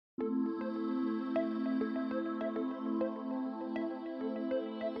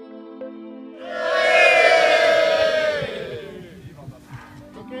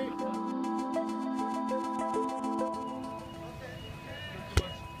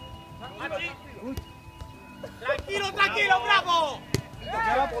Tranquilo, tranquilo, bravo!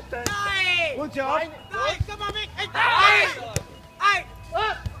 Dai! Good job! Dai, come on, Mick! Dai! Dai!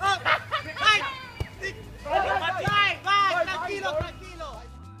 Dai, vai, tranquilo, tranquilo!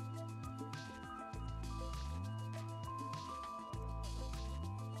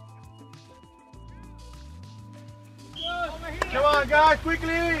 Come on, guys, quickly!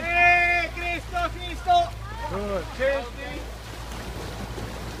 Hey, Cristo! Good. Cheers.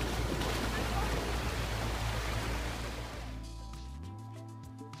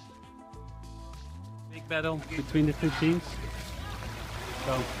 Big battle between the two teams.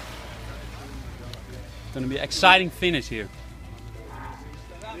 So it's going to be an exciting finish here.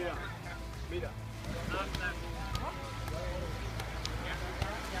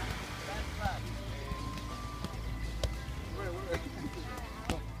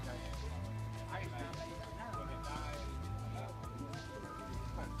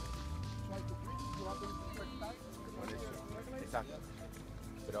 Exacto.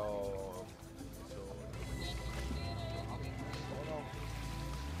 Pero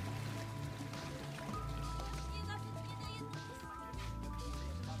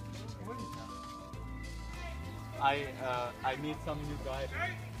I meet some new guys.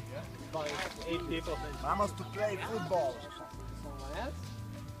 About 8 people. Vamos to play football. Someone else?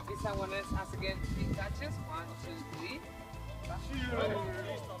 If someone else has again 3 touches. 1, 2, 3.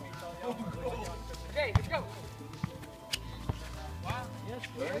 Okay, let's go. Yes,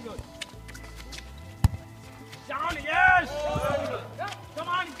 very good. Down, yes! Come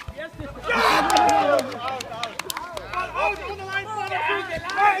on, yes! Out on the line,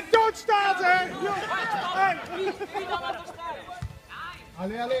 Hey, don't start, eh!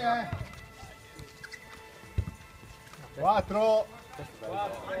 Ali, Ali, eh! 4.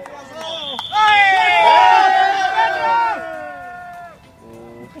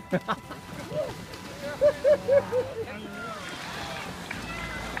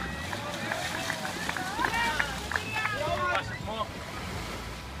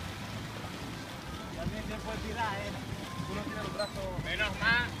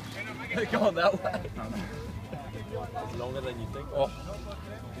 Come on that way. It's longer than you think. Oh,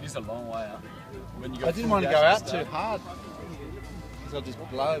 it is a long way out. When you go I didn't want to go out too hard. Because I'll just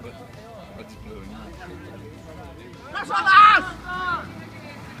blow, but I just blew it.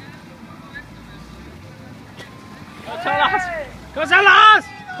 Gonzalez!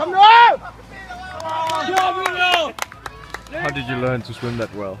 Come on! How did you learn to swim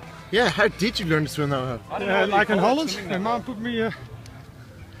that well? Yeah, how did you learn to swim that well? Like in Holland, my mom put me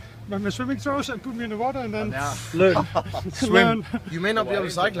with my swimming trunks and put me in the water and then learn. Swim. You may not be able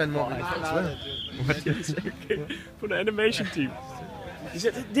to cycle anymore, but you can swim. For the animation team.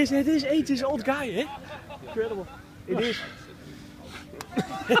 This is 8 years old guy, eh? Incredible. It is.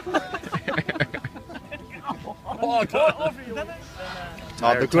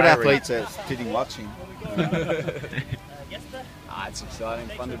 the good athletes are sitting watching. It's exciting,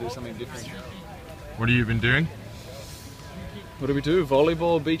 fun to do something different. What have you been doing? What do we do?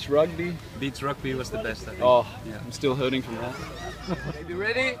 Volleyball, beach rugby? Beach rugby was the best, I think. Oh, yeah, I'm still hurting from that. You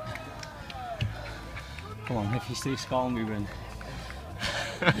ready? Come on, if he stays calm, we win.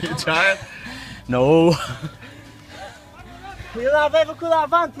 You tired? No.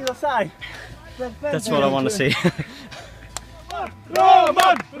 That's what I want to see.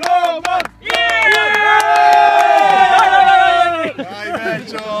 Roman! Roman!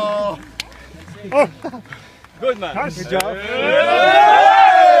 Good man. Good job.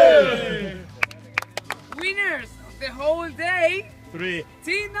 Winners of the whole day. 3.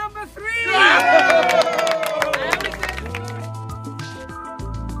 Team number 3!